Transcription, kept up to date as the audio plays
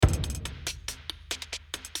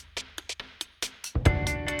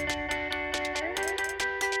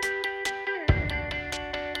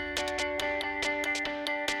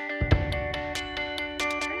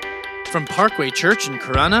From Parkway Church in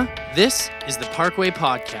Corunna, this is the Parkway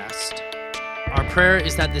Podcast. Our prayer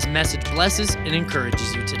is that this message blesses and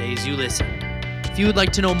encourages you today as you listen. If you would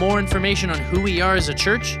like to know more information on who we are as a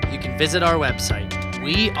church, you can visit our website,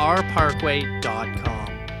 weareparkway.com.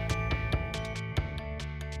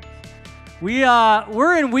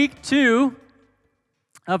 We're in week 2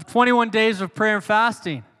 of 21 days of prayer and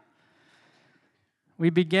fasting. We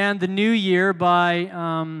began the new year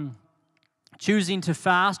by choosing to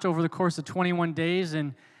fast over the course of 21 days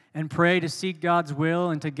and pray to seek God's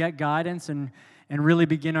will and to get guidance and really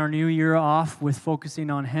begin our new year off with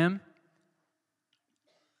focusing on Him.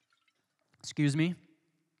 Excuse me.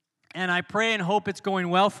 And I pray and hope it's going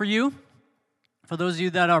well for you. For those of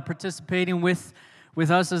you that are participating with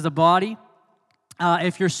us as a body,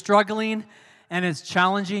 if you're struggling and it's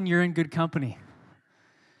challenging, you're in good company.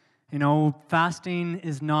 You know, fasting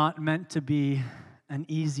is not meant to be an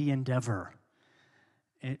easy endeavor.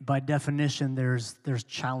 By definition, there's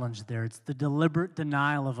challenge there. It's the deliberate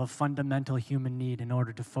denial of a fundamental human need in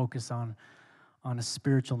order to focus on a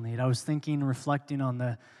spiritual need. I was reflecting on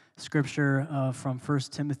the scripture from 1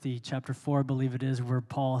 Timothy chapter 4, I believe it is, where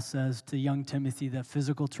Paul says to young Timothy that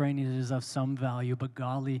physical training is of some value, but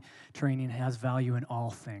godly training has value in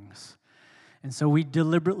all things. And so we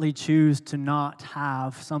deliberately choose to not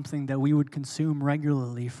have something that we would consume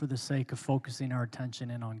regularly for the sake of focusing our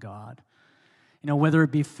attention in on God. You know, whether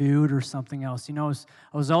it be food or something else. You know,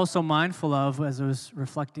 I was also mindful of, as I was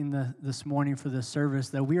reflecting this morning for this service,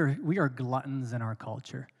 that we are gluttons in our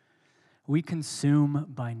culture. We consume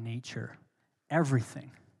by nature everything.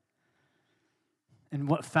 And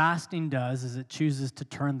what fasting does is it chooses to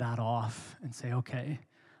turn that off and say, okay,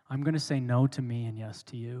 I'm going to say no to me and yes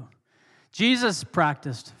to you. Jesus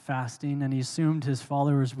practiced fasting, and he assumed his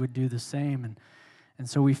followers would do the same. And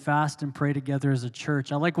so we fast and pray together as a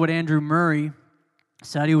church. I like what Andrew Murray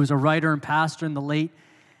said. He was a writer and pastor in the late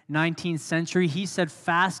 19th century. He said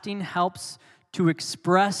fasting helps to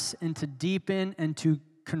express and to deepen and to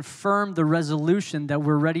confirm the resolution that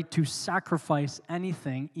we're ready to sacrifice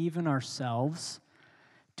anything, even ourselves,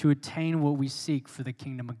 to attain what we seek for the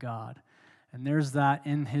kingdom of God. And there's that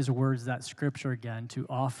in his words, that scripture again, to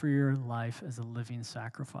offer your life as a living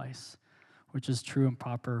sacrifice, which is true and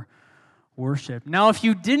proper worship. Now, if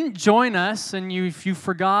you didn't join us and if you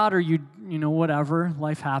forgot or you know, whatever,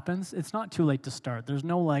 life happens, it's not too late to start. There's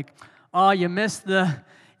no like, oh, you missed the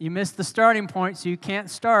starting point, so you can't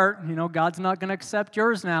start. You know, God's not going to accept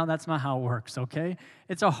yours now. That's not how it works, okay?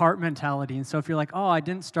 It's a heart mentality. And so if you're like, oh, I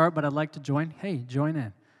didn't start, but I'd like to join, hey, join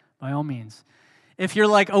in, by all means. If you're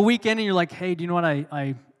like a week in and you're like, hey, do you know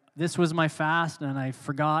what, this was my fast and I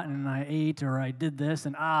forgot and I ate or I did this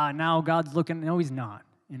and now God's looking. No, he's not.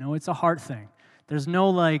 You know, it's a heart thing. There's no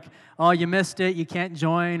like, oh, you missed it, you can't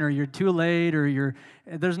join, or you're too late, or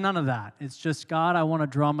there's none of that. It's just, God, I want to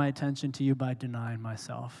draw my attention to you by denying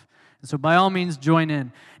myself. And so by all means, join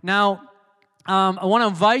in. Now, I want to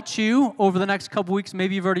invite you over the next couple weeks,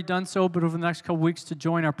 maybe you've already done so, but over the next couple weeks to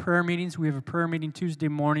join our prayer meetings. We have a prayer meeting Tuesday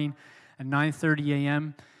morning at 9:30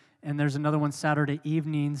 a.m., and there's another one Saturday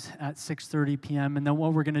evenings at 6:30 p.m. And then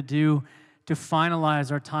what we're going to do to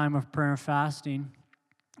finalize our time of prayer and fasting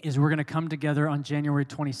is we're going to come together on January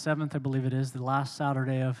 27th, I believe it is, the last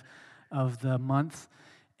Saturday of the month,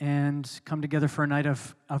 and come together for a night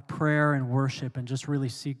of prayer and worship and just really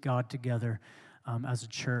seek God together as a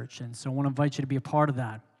church. And so I want to invite you to be a part of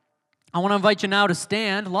that. I want to invite you now to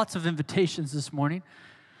stand. Lots of invitations this morning.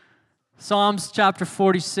 Psalms chapter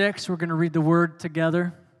 46, we're going to read the word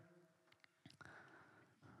together.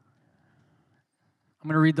 I'm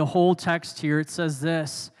going to read the whole text here. It says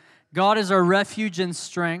this: God is our refuge and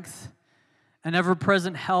strength, an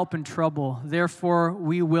ever-present help in trouble. Therefore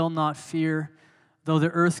we will not fear, though the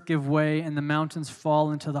earth give way and the mountains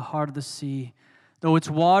fall into the heart of the sea, though its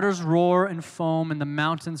waters roar and foam and the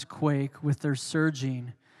mountains quake with their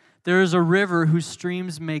surging. There is a river whose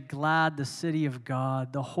streams make glad the city of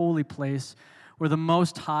God, the holy place where the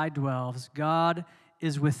Most High dwells. God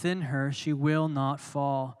is within her, she will not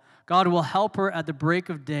fall. God will help her at the break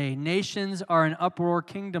of day. Nations are in uproar,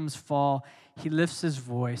 kingdoms fall. He lifts his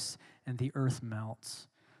voice, and the earth melts.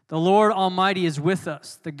 The Lord Almighty is with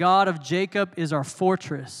us. The God of Jacob is our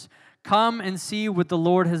fortress. Come and see what the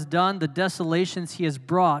Lord has done, the desolations he has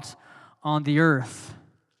brought on the earth.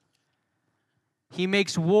 He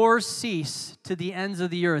makes wars cease to the ends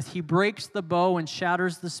of the earth. He breaks the bow and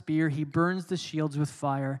shatters the spear. He burns the shields with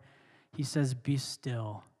fire. He says, be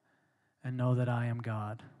still and know that I am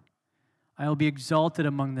God. I will be exalted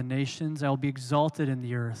among the nations. I will be exalted in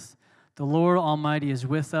the earth. The Lord Almighty is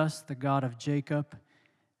with us. The God of Jacob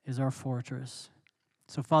is our fortress.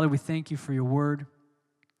 So, Father, we thank you for your word.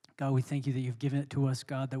 God, we thank you that you've given it to us,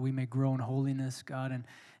 God, that we may grow in holiness, God,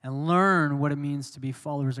 and learn what it means to be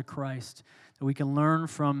followers of Christ, that we can learn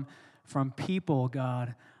from people,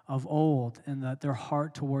 God, of old, and that their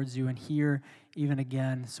heart towards you and hear even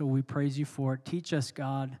again. So we praise you for it. Teach us,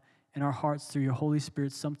 God, in our hearts through your Holy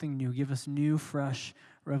Spirit something new. Give us new, fresh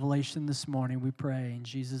revelation this morning, we pray. In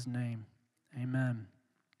Jesus' name, amen.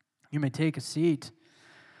 You may take a seat.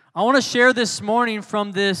 I want to share this morning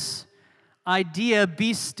from this idea,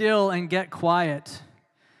 be still and get quiet.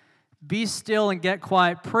 Be still and get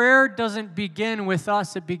quiet. Prayer doesn't begin with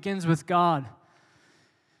us, it begins with God.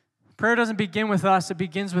 Prayer doesn't begin with us, it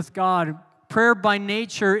begins with God. Prayer by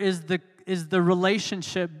nature is the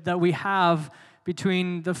relationship that we have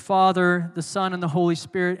between the Father, the Son, and the Holy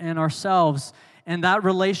Spirit and ourselves. And that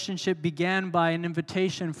relationship began by an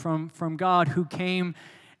invitation from God, who came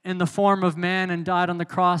in the form of man and died on the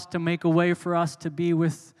cross to make a way for us to be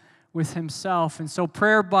with himself. And so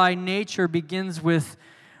prayer by nature begins with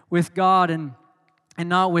God and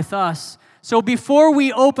not with us. So before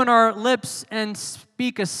we open our lips and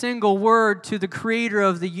speak a single word to the creator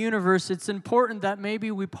of the universe, it's important that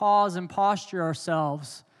maybe we pause and posture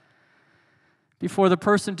ourselves before the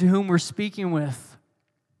person to whom we're speaking with.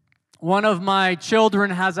 One of my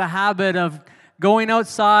children has a habit of going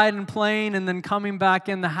outside and playing and then coming back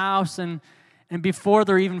in the house, and before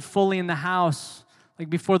they're even fully in the house, like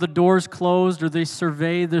before the door's closed or they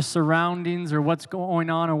survey their surroundings or what's going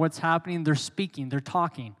on or what's happening, they're speaking, they're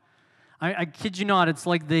talking. I kid you not, it's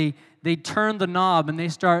like they turn the knob and they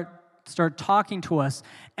start talking to us.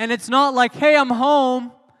 And it's not like, hey, I'm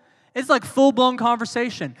home. It's like full-blown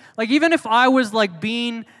conversation. Like even if I was like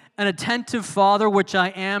being an attentive father, which I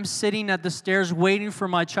am, sitting at the stairs waiting for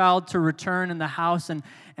my child to return in the house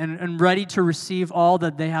and ready to receive all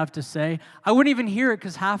that they have to say, I wouldn't even hear it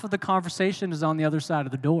because half of the conversation is on the other side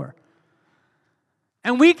of the door.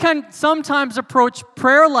 And we can sometimes approach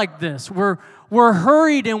prayer like this. We're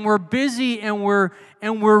hurried and we're busy and we're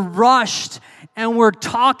rushed and we're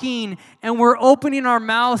talking and we're opening our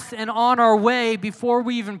mouth and on our way before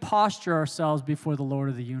we even posture ourselves before the Lord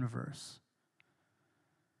of the universe.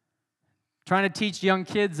 Trying to teach young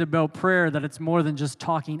kids about prayer that it's more than just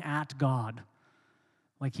talking at God,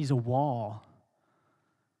 like He's a wall,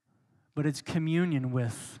 but it's communion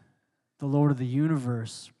with the Lord of the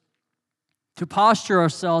universe. To posture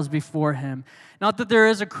ourselves before Him. Not that there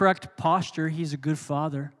is a correct posture. He's a good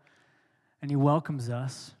Father, and He welcomes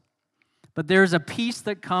us. But there's a peace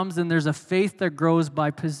that comes, and there's a faith that grows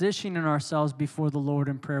by positioning ourselves before the Lord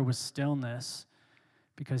in prayer with stillness,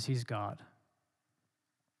 because He's God.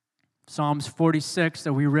 Psalms 46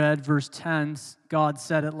 that we read, verse 10, God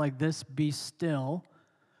said it like this, "Be still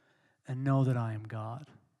and know that I am God."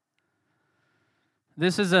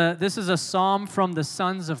 This is a psalm from the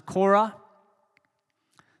sons of Korah.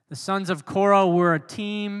 The sons of Korah were a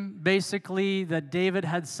team, basically, that David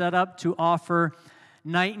had set up to offer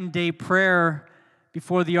night and day prayer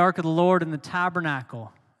before the ark of the Lord in the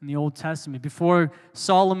tabernacle in the Old Testament. Before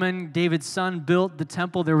Solomon, David's son, built the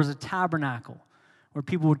temple, there was a tabernacle where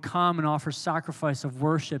people would come and offer sacrifice of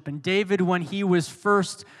worship. And David, when he was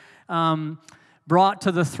first brought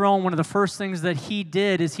to the throne, one of the first things that he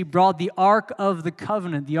did is he brought the Ark of the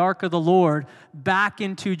Covenant, the Ark of the Lord, back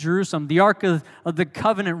into Jerusalem. The Ark of the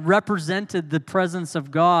Covenant represented the presence of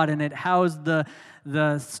God, and it housed the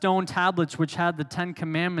stone tablets which had the 10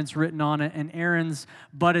 Commandments written on it and Aaron's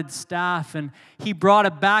budded staff. And he brought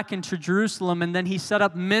it back into Jerusalem, and then he set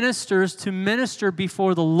up ministers to minister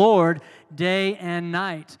before the Lord day and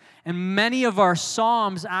night. And many of our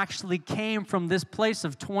psalms actually came from this place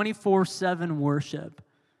of 24/7 worship,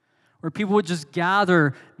 where people would just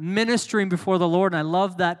gather ministering before the Lord. And I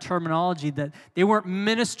love that terminology, that they weren't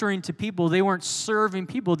ministering to people, they weren't serving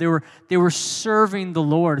people, they were serving the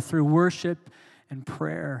Lord through worship and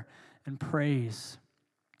prayer and praise.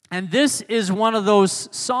 And this is one of those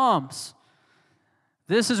psalms.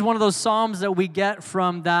 This is one of those psalms that we get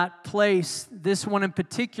from that place. This one in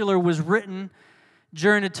particular was written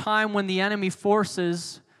during a time when the enemy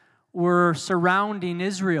forces were surrounding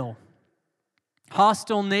Israel.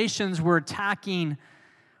 Hostile nations were attacking,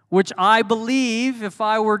 which I believe, if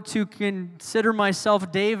I were to consider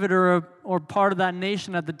myself David or part of that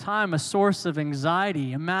nation at the time, a source of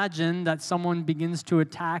anxiety. Imagine that someone begins to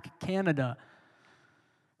attack Canada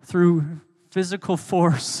through physical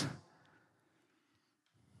force.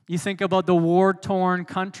 You think about the war-torn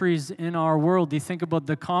countries in our world. You think about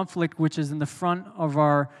the conflict which is in the front of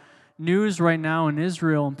our news right now in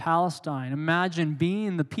Israel and Palestine. Imagine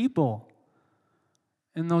being the people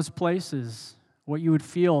in those places, what you would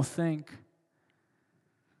feel, think.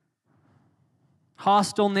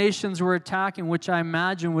 Hostile nations were attacking, which I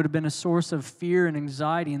imagine would have been a source of fear and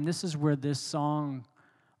anxiety, and this is where this song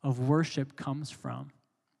of worship comes from.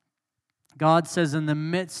 God says, in the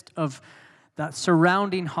midst of that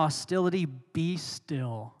surrounding hostility, be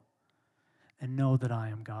still and know that I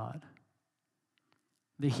am God.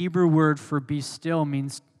 The Hebrew word for be still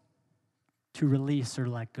means to release or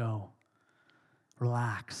let go.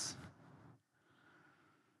 Relax.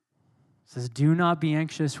 It says, do not be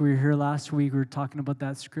anxious. We were here last week. We were talking about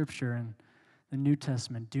that scripture in the New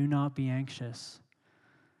Testament. Do not be anxious,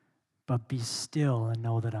 but be still and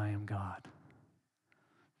know that I am God.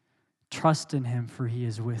 Trust in him, for he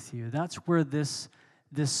is with you. That's where this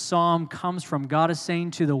psalm comes from. God is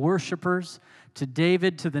saying to the worshipers, to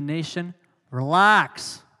David, to the nation,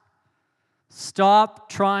 relax. Stop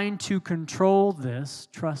trying to control this.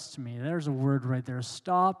 Trust me. There's a word right there.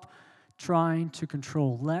 Stop trying to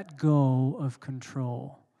control. Let go of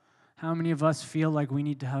control. How many of us feel like we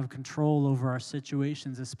need to have control over our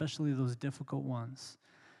situations, especially those difficult ones?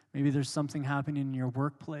 Maybe there's something happening in your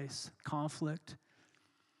workplace, conflict.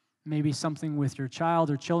 Maybe something with your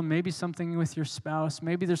child or children. Maybe something with your spouse.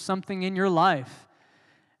 Maybe there's something in your life.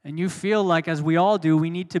 And you feel like, as we all do,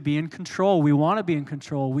 we need to be in control. We want to be in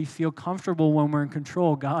control. We feel comfortable when we're in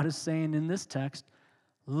control. God is saying in this text,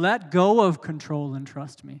 let go of control and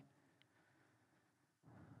trust me.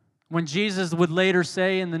 When Jesus would later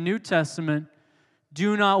say in the New Testament,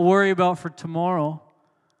 do not worry about for tomorrow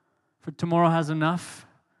has enough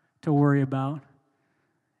to worry about.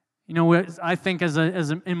 You know, I think as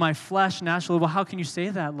in my flesh, naturally, well, how can you say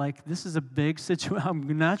that? Like, this is a big situation.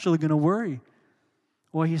 I'm naturally going to worry.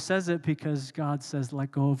 Well, he says it because God says,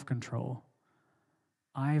 let go of control.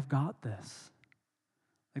 I've got this.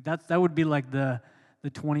 Like that would be like the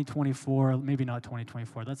 2024, maybe not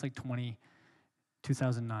 2024. That's like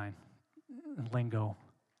 2009 lingo.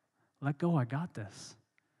 Let go, I got this.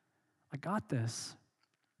 I got this.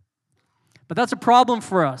 But that's a problem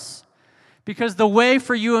for us. Because the way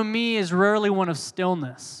for you and me is rarely one of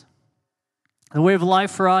stillness. The way of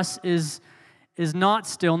life for us is not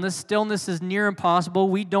stillness. Stillness is near impossible.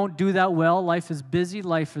 We don't do that well. Life is busy.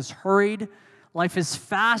 Life is hurried. Life is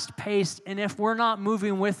fast-paced. And if we're not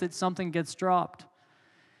moving with it, something gets dropped.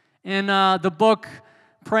 In the book,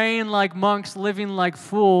 Praying Like Monks, Living Like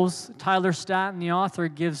Fools, Tyler Staton, the author,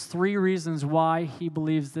 gives 3 reasons why he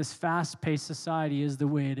believes this fast-paced society is the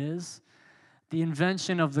way it is. The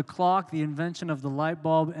invention of the clock, the invention of the light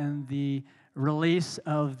bulb, and the release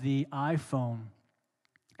of the iPhone.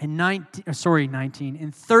 In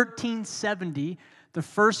 1370, the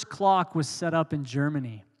first clock was set up in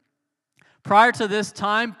Germany. Prior to this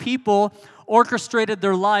time, people orchestrated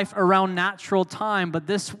their life around natural time, but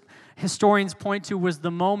this, historians point to, was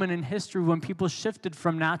the moment in history when people shifted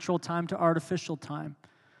from natural time to artificial time.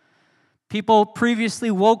 People previously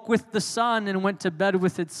woke with the sun and went to bed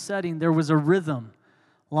with its setting. There was a rhythm.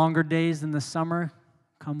 Longer days in the summer.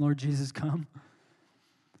 Come, Lord Jesus, come.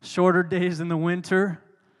 Shorter days in the winter.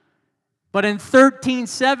 But in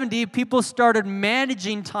 1370, people started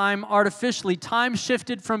managing time artificially. Time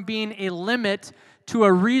shifted from being a limit to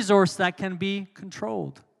a resource that can be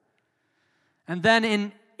controlled. And then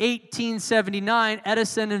in 1879,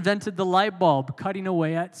 Edison invented the light bulb, cutting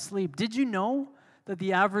away at sleep. Did you know that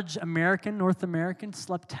the average North American,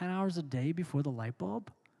 slept 10 hours a day before the light bulb?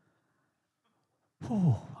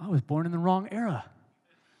 Oh, I was born in the wrong era.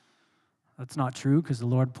 That's not true, because the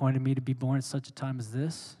Lord appointed me to be born at such a time as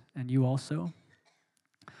this, and you also.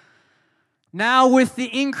 Now, with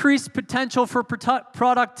the increased potential for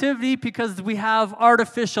productivity, because we have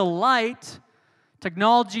artificial light,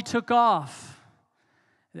 technology took off.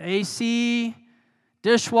 The AC,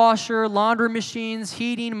 dishwasher, laundry machines,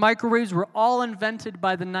 heating, microwaves were all invented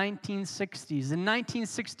by the 1960s. In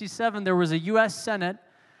 1967, there was a U.S. Senate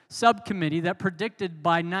subcommittee that predicted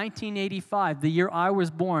by 1985, the year I was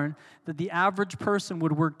born, that the average person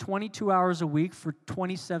would work 22 hours a week for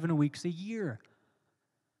 27 weeks a year.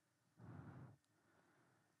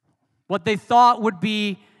 What they thought would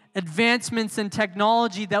be advancements in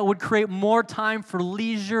technology that would create more time for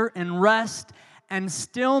leisure and rest and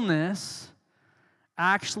stillness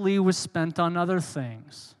actually was spent on other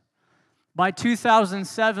things. By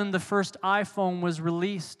 2007, the first iPhone was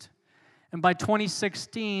released. And by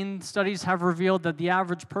 2016, studies have revealed that the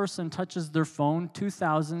average person touches their phone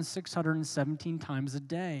 2,617 times a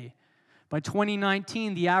day. By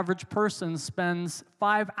 2019, the average person spends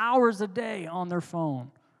 5 hours a day on their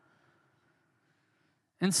phone.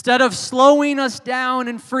 Instead of slowing us down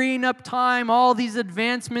and freeing up time, all these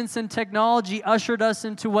advancements in technology ushered us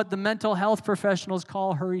into what the mental health professionals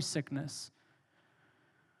call hurry sickness.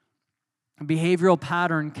 A behavioral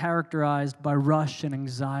pattern characterized by rush and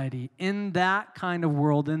anxiety. In that kind of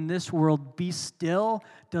world, in this world, be still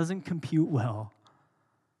doesn't compute well.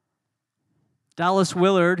 Dallas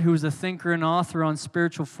Willard, who was a thinker and author on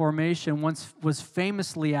spiritual formation, once was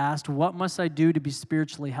famously asked, "What must I do to be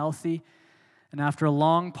spiritually healthy?" And after a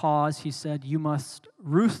long pause, he said, "You must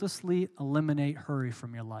ruthlessly eliminate hurry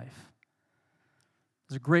from your life."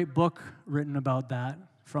 There's a great book written about that,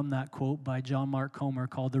 from that quote by John Mark Comer,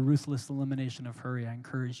 called The Ruthless Elimination of Hurry. I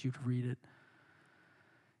encourage you to read it.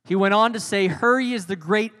 He went on to say, hurry is the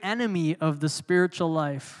great enemy of the spiritual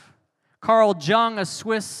life. Carl Jung, a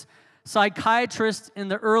Swiss psychiatrist in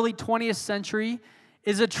the early 20th century,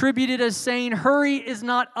 is attributed as saying, hurry is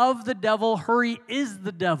not of the devil, hurry is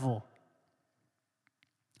the devil.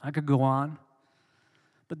 I could go on.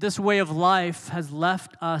 But this way of life has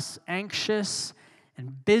left us anxious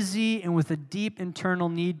and busy and with a deep internal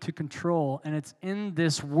need to control. And it's in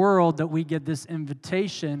this world that we get this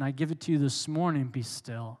invitation. I give it to you this morning, be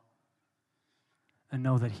still and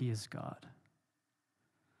know that He is God.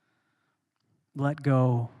 Let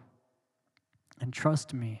go and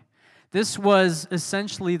trust me. This was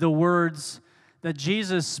essentially the words that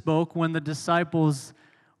Jesus spoke when the disciples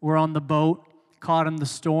were on the boat, caught in the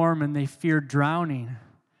storm, and they feared drowning.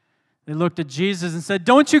 They looked at Jesus and said,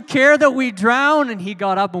 "Don't you care that we drown?" And He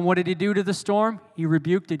got up, and what did He do to the storm? He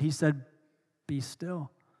rebuked it. He said, "Be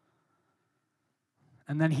still."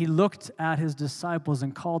 And then He looked at His disciples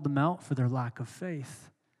and called them out for their lack of faith.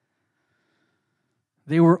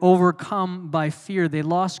 They were overcome by fear. They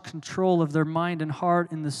lost control of their mind and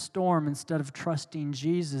heart in the storm instead of trusting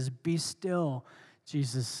Jesus. Be still,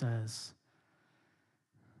 Jesus says.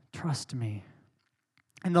 Trust me.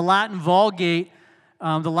 In the Latin Vulgate,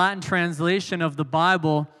 the Latin translation of the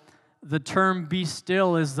Bible, the term be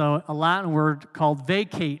still is a Latin word called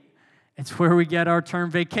vacate. It's where we get our term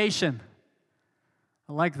vacation.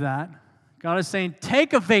 I like that. God is saying,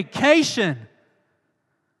 take a vacation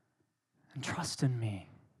and trust in me.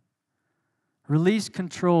 Release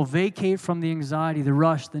control, vacate from the anxiety, the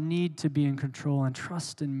rush, the need to be in control, and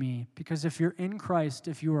trust in me. Because if you're in Christ,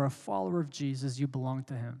 if you are a follower of Jesus, you belong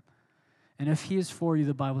to Him. And if He is for you,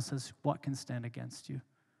 the Bible says, what can stand against you?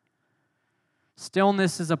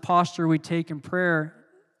 Stillness is a posture we take in prayer,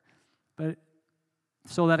 but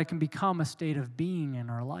so that it can become a state of being in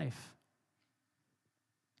our life.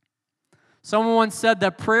 Someone once said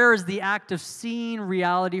that prayer is the act of seeing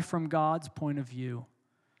reality from God's point of view.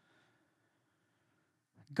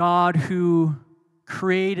 God who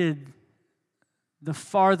created the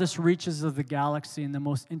farthest reaches of the galaxy and the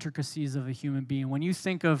most intricacies of a human being. When you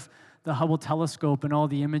think of the Hubble telescope and all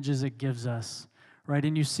the images it gives us, right?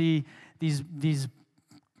 And you see these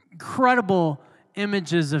incredible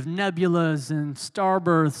images of nebulas and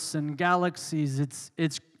starbirths and galaxies. It's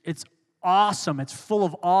awesome. It's full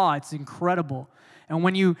of awe. It's incredible. And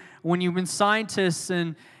when scientists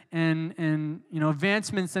and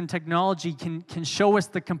advancements in technology can show us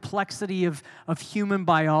the complexity of human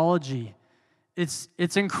biology,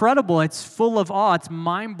 it's incredible. It's full of awe. It's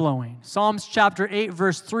mind-blowing. Psalms chapter 8,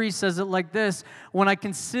 verse 3 says it like this: when I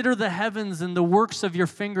consider the heavens and the works of your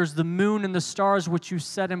fingers, the moon and the stars which you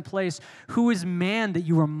set in place, who is man that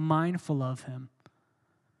you are mindful of him?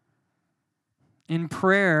 In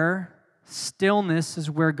prayer, stillness is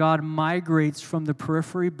where God migrates from the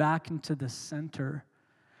periphery back into the center.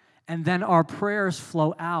 And then our prayers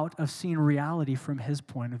flow out of seeing reality from His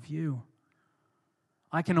point of view.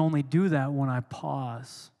 I can only do that when I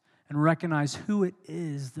pause and recognize who it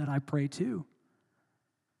is that I pray to.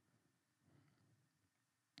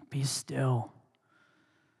 Be still.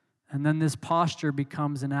 And then this posture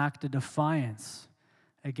becomes an act of defiance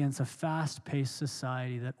against a fast-paced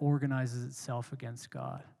society that organizes itself against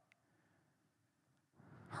God.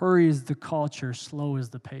 Hurry is the culture, slow is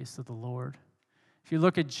the pace of the Lord. If you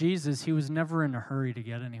look at Jesus, He was never in a hurry to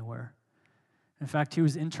get anywhere. In fact, He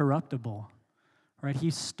was interruptible, right?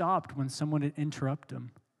 He stopped when someone would interrupt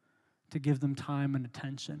Him to give them time and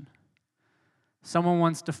attention. Someone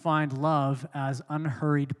once defined love as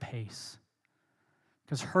unhurried pace,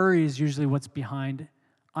 because hurry is usually what's behind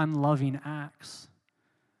unloving acts,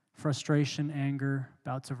 frustration, anger,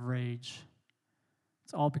 bouts of rage.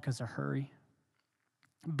 It's all because of hurry.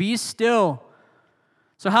 Be still.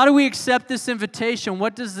 So how do we accept this invitation?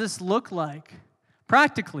 What does this look like?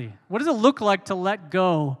 Practically, what does it look like to let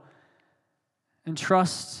go and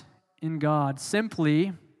trust in God?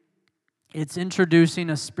 Simply, it's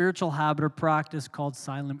introducing a spiritual habit or practice called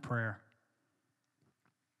silent prayer,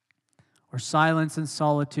 or silence and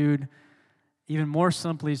solitude. Even more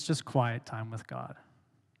simply, it's just quiet time with God.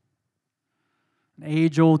 an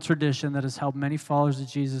age-old tradition that has helped many followers of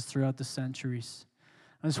Jesus throughout the centuries.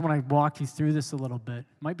 I just want to walk you through this a little bit.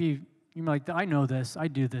 Might be, you're like, I know this, I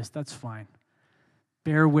do this, that's fine.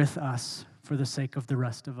 Bear with us for the sake of the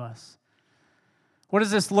rest of us. What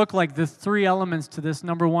does this look like? The three elements to this.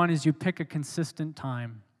 Number one is you pick a consistent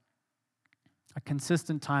time. A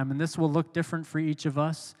consistent time, and this will look different for each of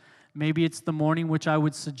us. Maybe it's the morning, which I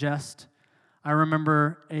would suggest. I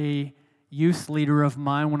remember a youth leader of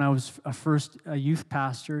mine when I was a youth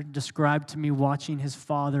pastor described to me watching his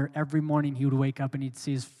father. Every morning he would wake up and he'd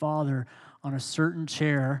see his father on a certain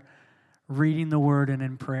chair reading the word and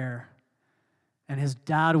in prayer. And his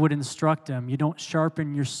dad would instruct him, you don't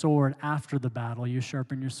sharpen your sword after the battle, you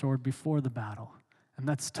sharpen your sword before the battle. And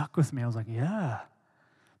that stuck with me. I was like, yeah.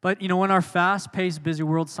 But, in our fast-paced, busy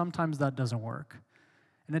world, sometimes that doesn't work.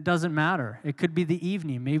 And it doesn't matter. It could be the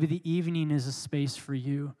evening. Maybe the evening is a space for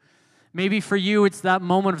you. Maybe for you, it's that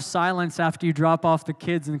moment of silence after you drop off the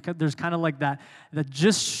kids, and there's kind of like that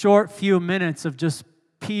just short few minutes of just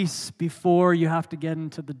peace before you have to get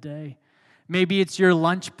into the day. Maybe it's your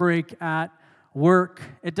lunch break at work.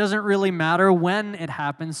 It doesn't really matter when it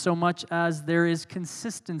happens so much as there is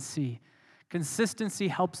consistency. Consistency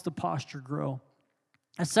helps the posture grow.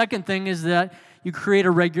 A second thing is that you create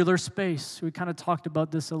a regular space. We kind of talked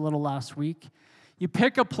about this a little last week. You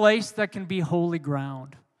pick a place that can be holy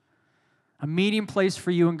ground, a meeting place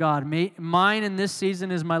for you and God. Mine in this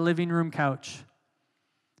season is my living room couch.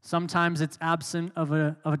 Sometimes it's absent of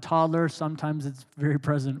a toddler. Sometimes it's very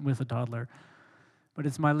present with a toddler. But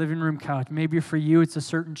it's my living room couch. Maybe for you, it's a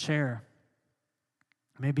certain chair.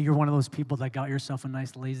 Maybe you're one of those people that got yourself a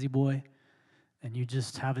nice lazy boy, and you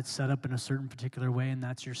just have it set up in a certain particular way, and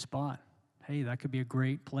that's your spot. Hey, that could be a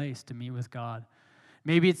great place to meet with God.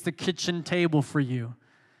 Maybe it's the kitchen table for you.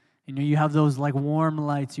 You have those like warm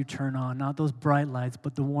lights you turn on, not those bright lights,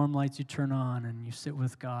 but the warm lights you turn on, and you sit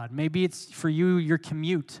with God. Maybe it's for you your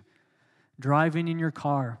commute, driving in your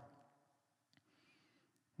car.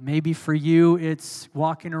 Maybe for you it's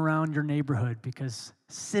walking around your neighborhood because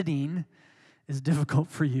sitting is difficult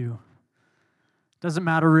for you. Doesn't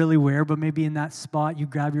matter really where, but maybe in that spot you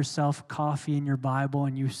grab yourself coffee and your Bible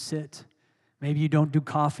and you sit. Maybe you don't do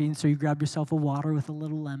coffee, and so you grab yourself a water with a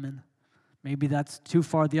little lemon. Maybe that's too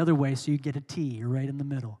far the other way, so you get a tea. You're right in the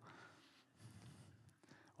middle.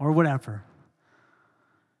 Or whatever.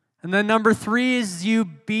 And then number 3 is you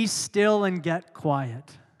be still and get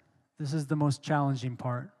quiet. This is the most challenging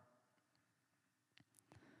part.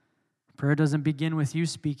 Prayer doesn't begin with you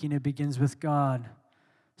speaking, it begins with God.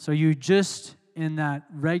 So you just, in that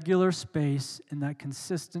regular space, in that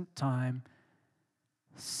consistent time,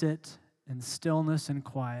 sit in stillness and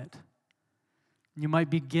quiet. You might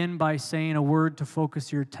begin by saying a word to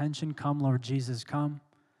focus your attention. Come, Lord Jesus, come.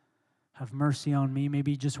 Have mercy on me.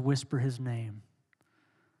 Maybe just whisper his name.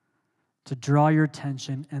 To draw your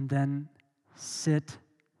attention and then sit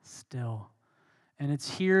still. And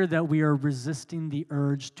it's here that we are resisting the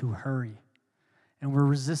urge to hurry. And we're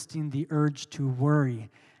resisting the urge to worry.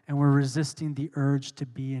 And we're resisting the urge to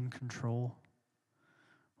be in control.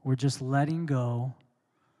 We're just letting go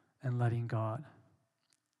and letting God.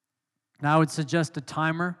 Now I would suggest a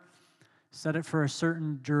timer. Set it for a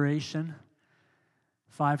certain duration.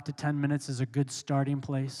 5 to 10 minutes is a good starting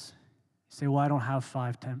place. You say, well, I don't have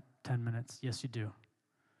 10 minutes. Yes, you do.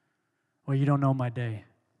 Well, you don't know my day.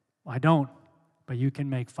 Well, I don't, but you can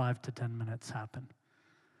make 5 to 10 minutes happen.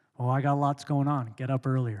 Well, I got lots going on. Get up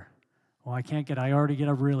earlier. Well, I already get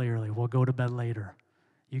up really early. We'll go to bed later.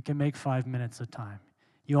 You can make 5 minutes of time.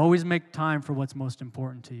 You always make time for what's most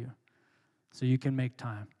important to you. So you can make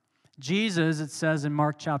time. Jesus, it says in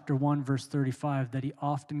Mark chapter 1, verse 35, that he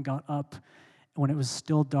often got up when it was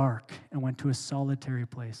still dark and went to a solitary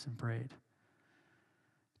place and prayed.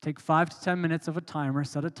 Take 5 to 10 minutes of a timer,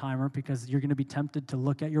 set a timer, because you're going to be tempted to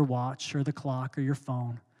look at your watch or the clock or your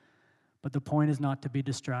phone. But the point is not to be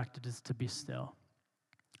distracted, it's to be still.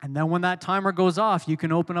 And then when that timer goes off, you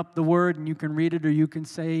can open up the word and you can read it, or you can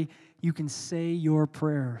say your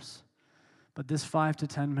prayers. But this 5 to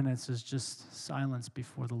 10 minutes is just silence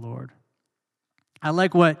before the Lord. I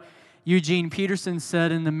like what Eugene Peterson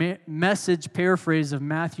said in the Message paraphrase of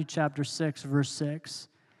Matthew chapter 6, verse 6.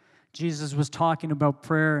 Jesus was talking about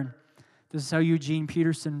prayer, and this is how Eugene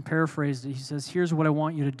Peterson paraphrased it. He says, here's what I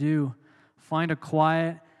want you to do. Find a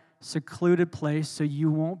quiet, secluded place so you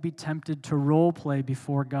won't be tempted to role play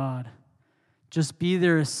before God. Just be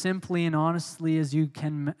there as simply and honestly as you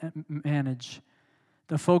can manage.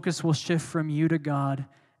 The focus will shift from you to God,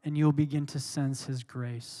 and you'll begin to sense his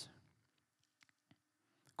grace.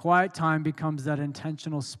 Quiet time becomes that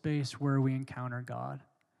intentional space where we encounter God.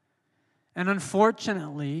 And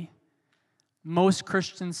unfortunately, Most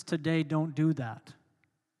Christians today don't do that.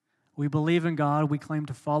 We believe in God, we claim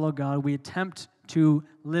to follow God, we attempt to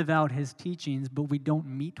live out His teachings, but we don't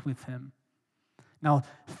meet with Him. Now,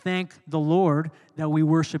 thank the Lord that we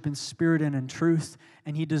worship in spirit and in truth,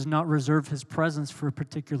 and He does not reserve His presence for a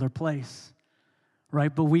particular place,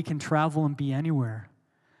 right? But we can travel and be anywhere.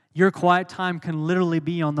 Your quiet time can literally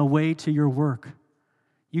be on the way to your work.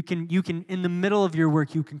 You can, in the middle of your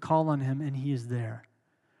work, you can call on Him, and He is there.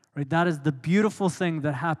 Right? That is the beautiful thing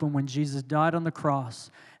that happened when Jesus died on the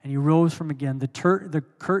cross and He rose from again. The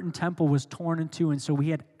curtain temple was torn in two, and so we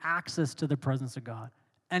had access to the presence of God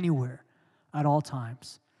anywhere, at all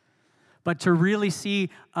times. But to really see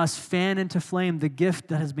us fan into flame the gift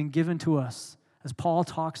that has been given to us, as Paul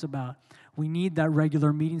talks about, we need that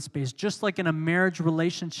regular meeting space. Just like in a marriage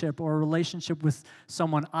relationship or a relationship with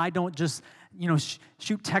someone, I don't just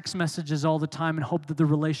shoot text messages all the time and hope that the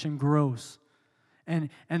relation grows. And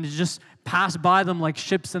just pass by them like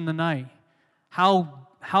ships in the night.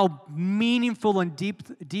 How meaningful and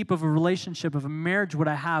deep of a relationship, of a marriage would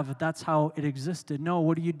I have if that's how it existed? No,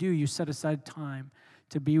 what do? You set aside time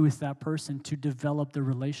to be with that person, to develop the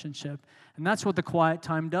relationship. And that's what the quiet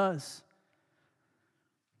time does.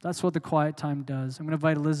 That's what the quiet time does. I'm going to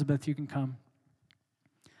invite Elizabeth, you can come.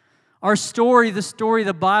 Our story, the story of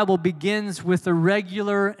the Bible, begins with a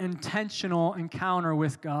regular, intentional encounter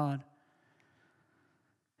with God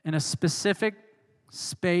in a specific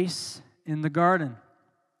space in the garden.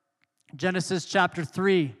 Genesis chapter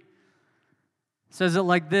 3 says it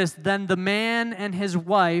like this: Then the man and his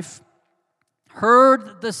wife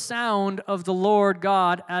heard the sound of the Lord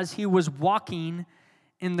God as He was walking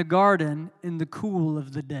in the garden in the cool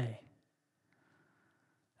of the day.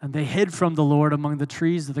 And they hid from the Lord among the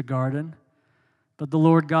trees of the garden. But the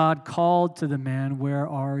Lord God called to the man, "Where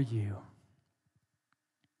are you?"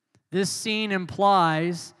 This scene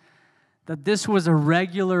implies that this was a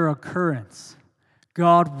regular occurrence.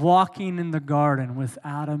 God walking in the garden with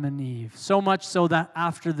Adam and Eve. So much so that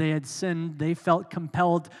after they had sinned, they felt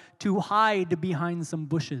compelled to hide behind some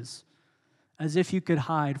bushes, as if you could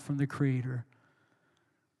hide from the Creator.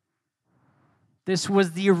 This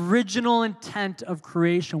was the original intent of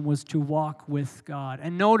creation, was to walk with God.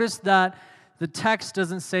 And notice that the text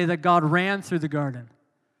doesn't say that God ran through the garden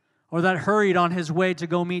or that hurried on His way to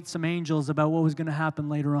go meet some angels about what was going to happen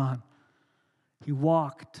later on. He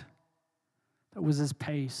walked. That was His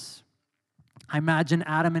pace. I imagine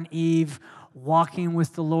Adam and Eve walking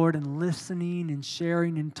with the Lord and listening and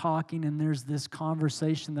sharing and talking, and there's this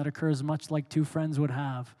conversation that occurs much like two friends would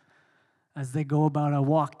have as they go about a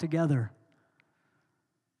walk together.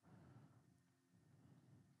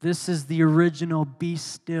 This is the original, be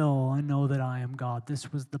still and know that I am God.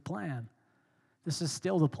 This was the plan. This is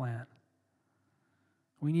still the plan.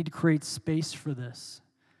 We need to create space for this.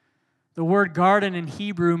 The word garden in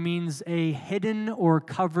Hebrew means a hidden or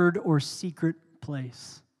covered or secret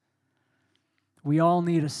place. We all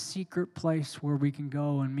need a secret place where we can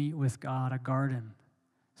go and meet with God, a garden,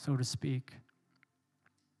 so to speak.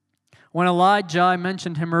 When Elijah, I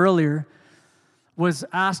mentioned him earlier, was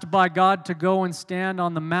asked by God to go and stand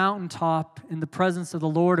on the mountaintop in the presence of the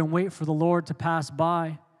Lord and wait for the Lord to pass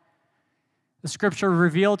by, the scripture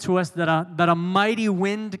revealed to us that a mighty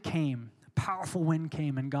wind came. Powerful wind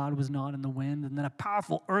came, and God was not in the wind. And then a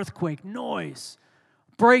powerful earthquake, noise,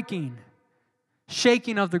 breaking,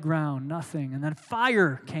 shaking of the ground, nothing. And then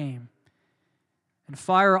fire came. And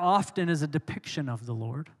fire often is a depiction of the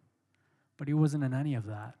Lord, but He wasn't in any of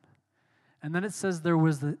that. And then it says there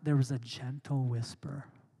was a gentle whisper.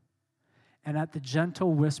 And at the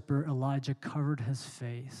gentle whisper, Elijah covered his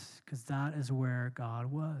face, because that is where God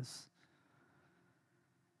was.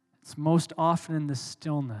 It's most often in the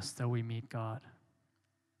stillness that we meet God.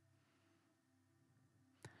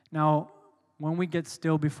 Now, when we get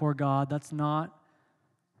still before God,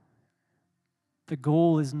 the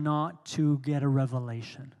goal is not to get a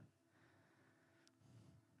revelation.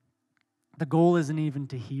 The goal isn't even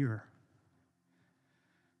to hear,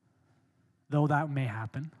 though that may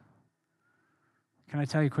happen. Can I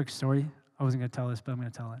tell you a quick story? I wasn't going to tell this, but I'm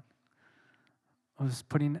going to tell it. I was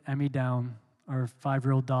putting Emmy down, our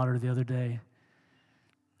 5-year-old daughter, the other day.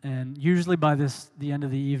 And usually by the end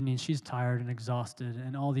of the evening, she's tired and exhausted,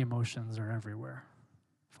 and all the emotions are everywhere.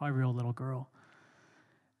 5-year-old little girl.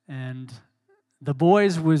 And the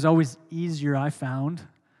boys was always easier, I found,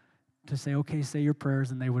 to say, okay, say your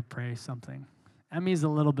prayers, and they would pray something. Emmy's a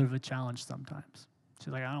little bit of a challenge sometimes.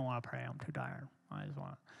 She's like, I don't want to pray, I'm too tired. I just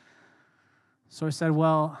want to. So I said,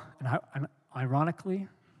 well, and ironically,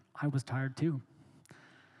 I was tired too.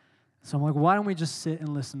 So I'm like, why don't we just sit and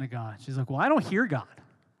listen to God? She's like, well, I don't hear God.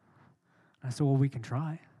 I said, well, we can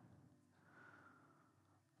try.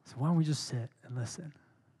 So why don't we just sit and listen?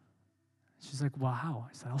 She's like, well, how?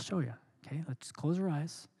 I said, I'll show you. Okay, let's close our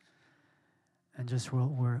eyes. And just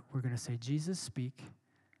we're going to say, Jesus, speak.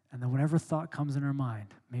 And then whatever thought comes in our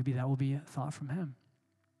mind, maybe that will be a thought from him.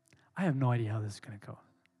 I have no idea how this is going to go.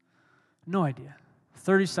 No idea.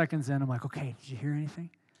 30 seconds in, I'm like, okay, did you hear anything?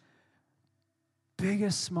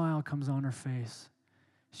 Biggest smile comes on her face.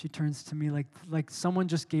 She turns to me like someone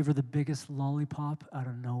just gave her the biggest lollipop out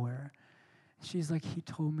of nowhere. She's like, he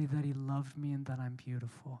told me that he loved me and that I'm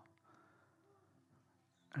beautiful.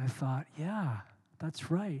 And I thought, yeah,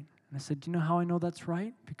 that's right. And I said, do you know how I know that's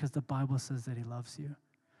right? Because the Bible says that he loves you. And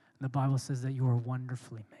the Bible says that you are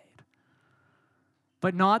wonderfully made.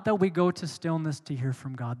 But not that we go to stillness to hear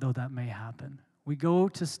from God, though that may happen. We go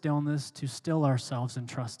to stillness to still ourselves and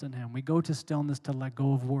trust in him. We go to stillness to let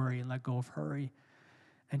go of worry and let go of hurry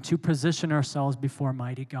and to position ourselves before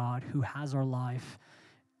mighty God who has our life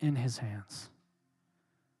in his hands.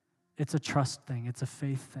 It's a trust thing. It's a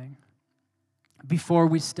faith thing. Before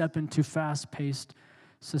we step into fast-paced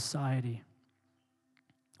society,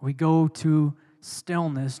 we go to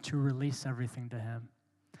stillness to release everything to him.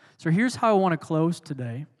 So here's how I want to close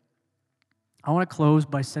today. I want to close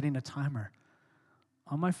by setting a timer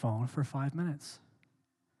on my phone for 5 minutes.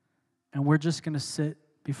 And we're just going to sit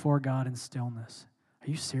before God in stillness. Are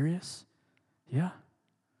you serious? Yeah.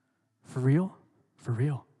 For real? For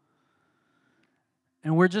real.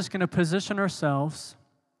 And we're just going to position ourselves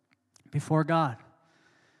before God.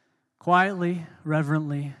 Quietly,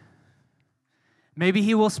 reverently. Maybe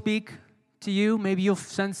he will speak to you. Maybe you'll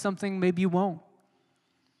sense something. Maybe you won't.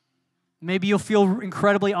 Maybe you'll feel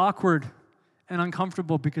incredibly awkward and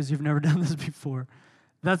uncomfortable because you've never done this before.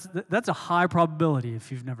 That's a high probability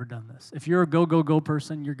if you've never done this. If you're a go, go, go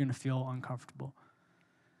person, you're going to feel uncomfortable.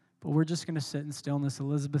 But we're just going to sit in stillness.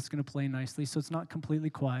 Elizabeth's going to play nicely, so it's not completely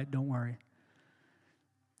quiet. Don't worry.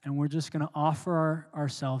 And we're just going to offer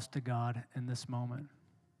ourselves to God in this moment.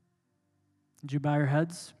 Would you bow your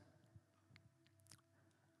heads?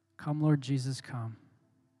 Come, Lord Jesus, come.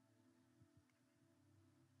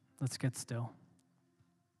 Let's get still.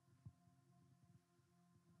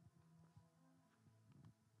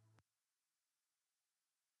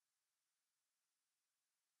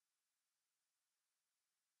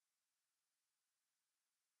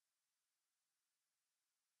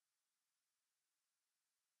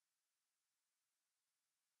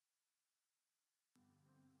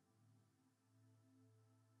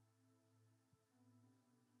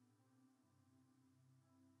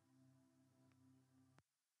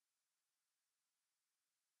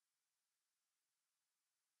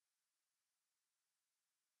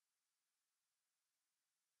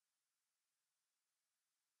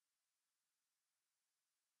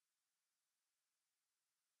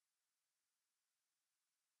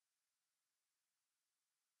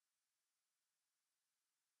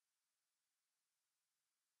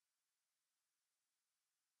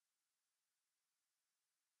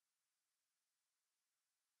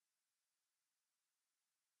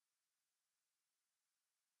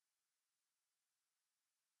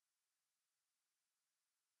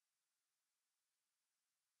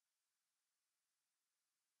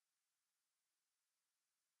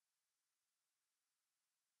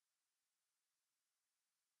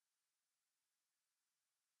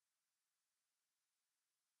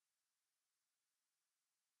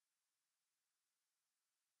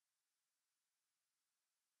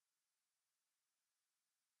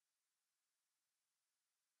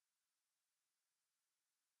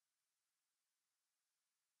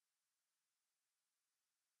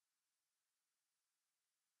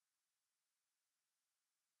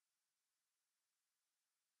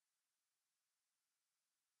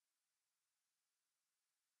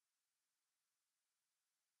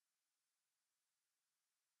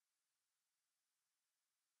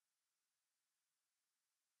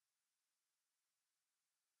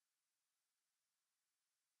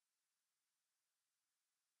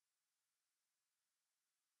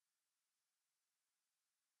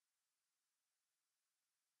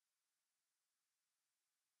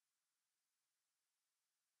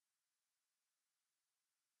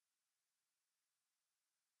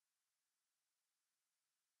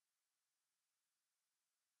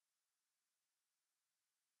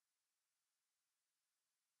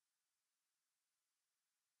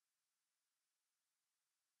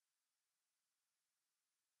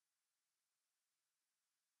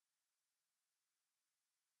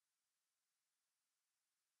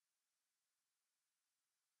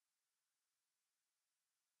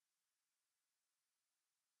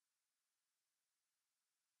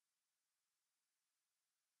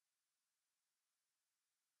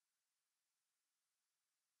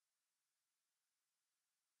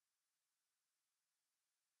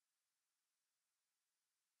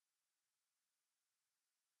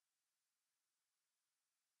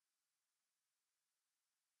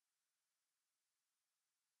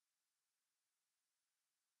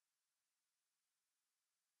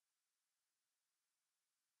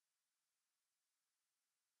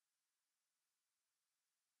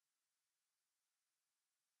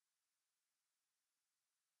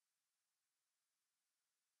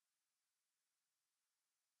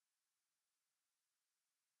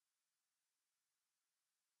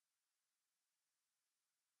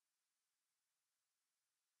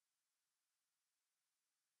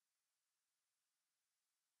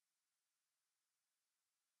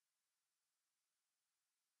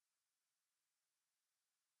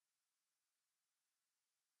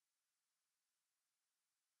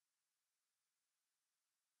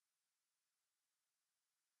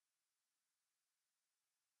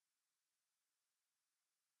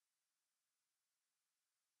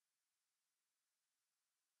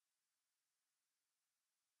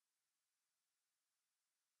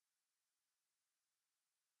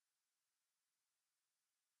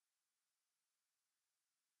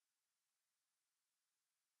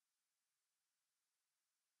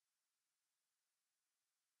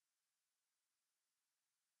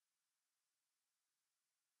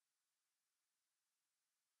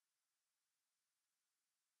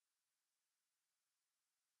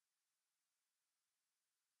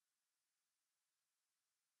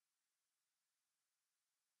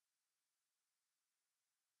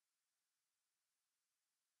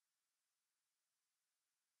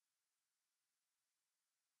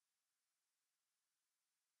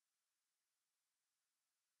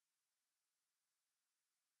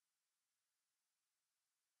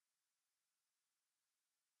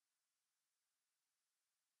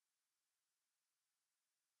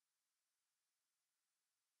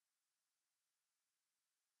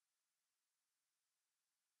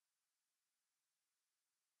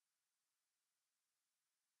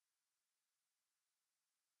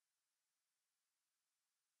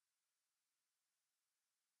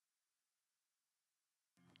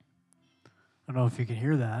 I don't know if you can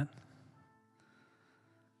hear that.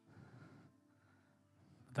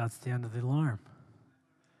 That's the end of the alarm.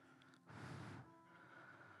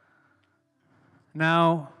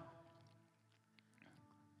 Now,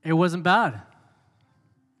 it wasn't bad.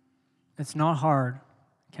 It's not hard.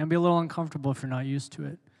 It can be a little uncomfortable if you're not used to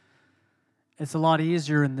it. It's a lot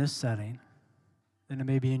easier in this setting than it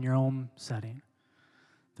may be in your own setting.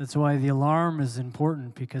 That's why the alarm is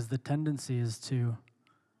important, because the tendency is to,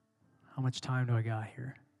 how much time do I got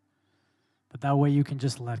here? But that way you can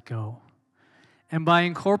just let go. And by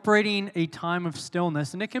incorporating a time of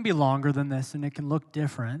stillness, and it can be longer than this and it can look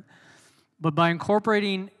different, but by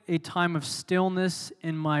incorporating a time of stillness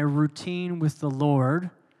in my routine with the Lord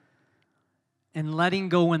and letting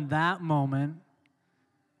go in that moment,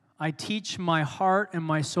 I teach my heart and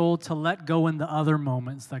my soul to let go in the other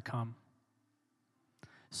moments that come.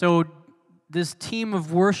 So this team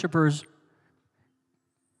of worshipers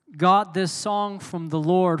got this song from the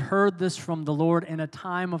Lord, heard this from the Lord in a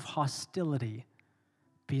time of hostility.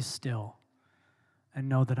 Be still and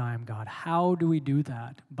know that I am God. How do we do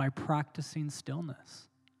that? By practicing stillness.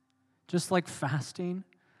 Just like fasting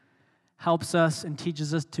helps us and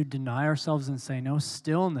teaches us to deny ourselves and say no,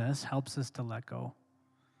 stillness helps us to let go.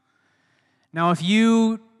 Now, if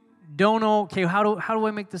you don't know, okay, how do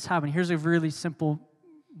I make this happen? Here's a really simple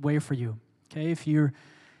way for you. Okay, if you're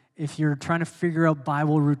trying to figure out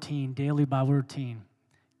Bible routine, daily Bible routine,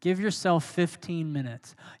 give yourself 15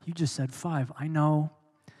 minutes. You just said 5, I know.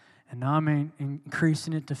 And now I'm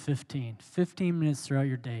increasing it to 15. 15 minutes throughout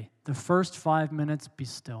your day. The first 5 minutes, be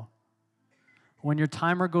still. When your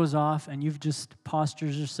timer goes off and you've just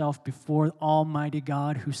postured yourself before Almighty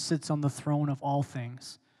God who sits on the throne of all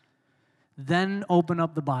things, then open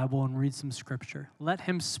up the Bible and read some scripture. Let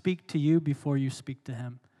Him speak to you before you speak to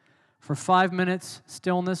Him. For 5 minutes,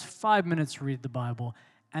 stillness, 5 minutes, read the Bible.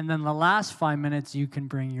 And then the last 5 minutes, you can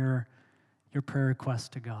bring your prayer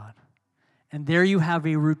request to God. And there you have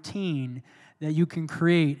a routine that you can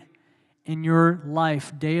create in your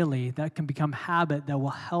life daily that can become habit that will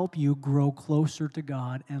help you grow closer to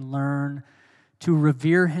God and learn to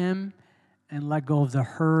revere Him and let go of the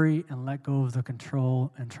hurry and let go of the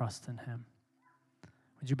control and trust in Him.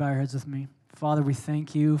 Would you bow your heads with me? Father, we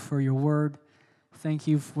thank you for your word. Thank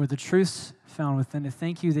you for the truths found within it.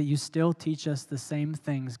 Thank you that you still teach us the same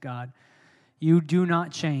things, God. You do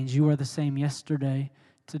not change. You are the same yesterday,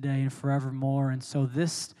 today, and forevermore. And so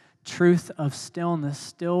this truth of stillness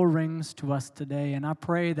still rings to us today. And I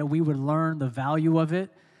pray that we would learn the value of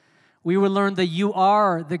it. We would learn that you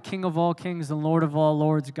are the King of all kings and Lord of all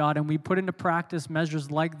lords, God. And we put into practice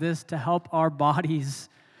measures like this to help our bodies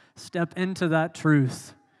step into that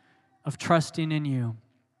truth of trusting in you.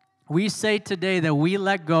 We say today that we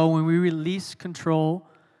let go and we release control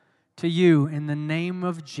to you in the name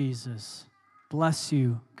of Jesus. Bless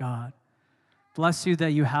you, God. Bless you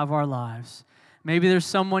that you have our lives. Maybe there's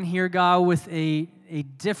someone here, God, with a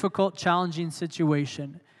difficult, challenging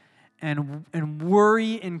situation, and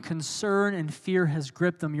worry and concern and fear has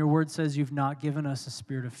gripped them. Your word says you've not given us a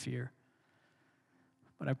spirit of fear.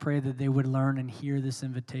 But I pray that they would learn and hear this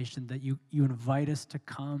invitation, that you invite us to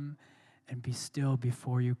come and be still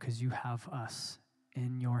before you because you have us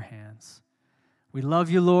in your hands. We love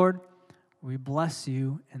you, Lord. We bless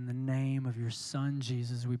you. In the name of your Son,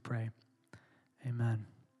 Jesus, we pray. Amen.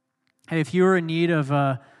 Hey, if you're in need of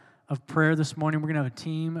prayer this morning, we're going to have a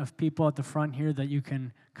team of people at the front here that you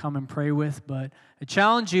can come and pray with. But I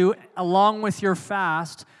challenge you, along with your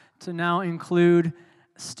fast, to now include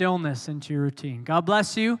stillness into your routine. God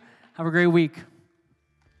bless you. Have a great week.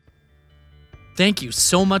 Thank you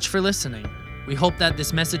so much for listening. We hope that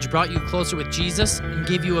this message brought you closer with Jesus and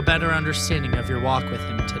gave you a better understanding of your walk with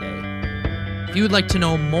Him today. If you would like to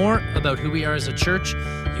know more about who we are as a church,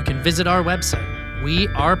 you can visit our website,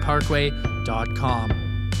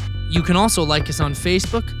 weareparkway.com. You can also like us on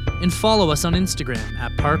Facebook and follow us on Instagram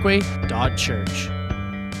at parkway.church.